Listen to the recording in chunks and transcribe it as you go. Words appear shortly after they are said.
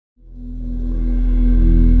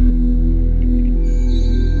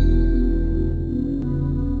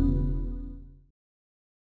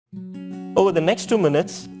Over the next 2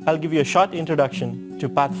 minutes, I'll give you a short introduction to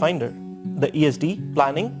PathFinder, the ESD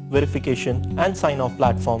planning, verification and sign-off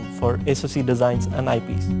platform for SoC designs and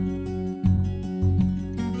IPs.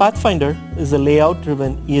 PathFinder is a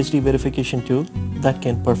layout-driven ESD verification tool that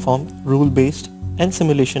can perform rule-based and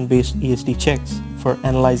simulation-based ESD checks for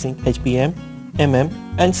analyzing HBM, MM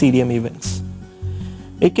and CDM events.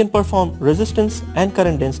 It can perform resistance and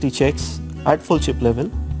current density checks at full chip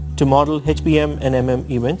level to model HBM and MM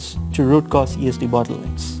events to root cause ESD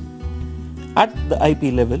bottlenecks. At the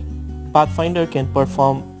IP level, PathFinder can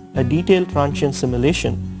perform a detailed transient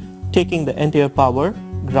simulation taking the entire power,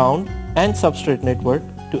 ground and substrate network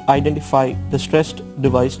to identify the stressed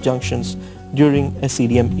device junctions during a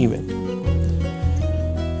CDM event.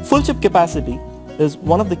 Full chip capacity is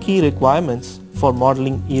one of the key requirements for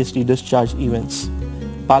modeling ESD discharge events.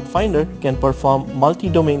 PathFinder can perform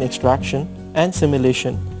multi-domain extraction and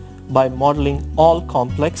simulation by modeling all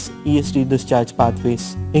complex ESD discharge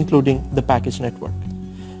pathways, including the package network.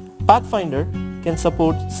 PathFinder can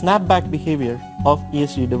support snapback behavior of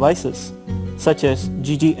ESD devices such as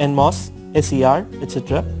GG-NMOS, SER,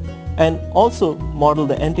 etc. and also model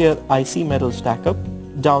the entire IC metal stackup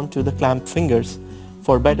down to the clamp fingers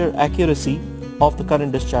for better accuracy of the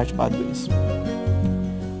current discharge pathways.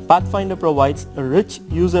 PathFinder provides a rich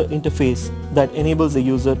user interface that enables the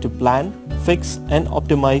user to plan, fix and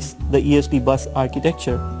optimize the ESD bus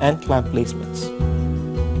architecture and clamp placements.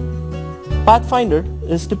 PathFinder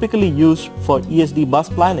is typically used for ESD bus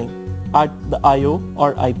planning at the I/O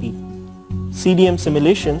or IP. CDM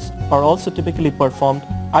simulations are also typically performed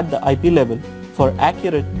at the IP level for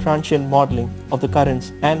accurate transient modeling of the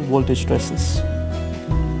currents and voltage stresses.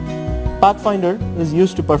 PathFinder is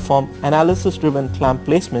used to perform analysis-driven clamp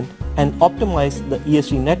placement and optimize the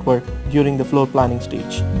ESD network during the floor planning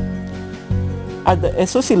stage. At the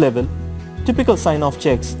SoC level, typical sign-off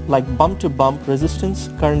checks like bump-to-bump resistance,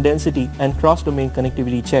 current density and cross-domain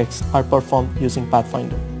connectivity checks are performed using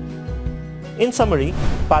PathFinder. In summary,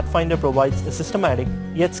 PathFinder provides a systematic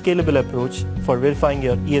yet scalable approach for verifying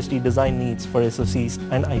your ESD design needs for SoCs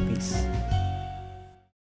and IPs.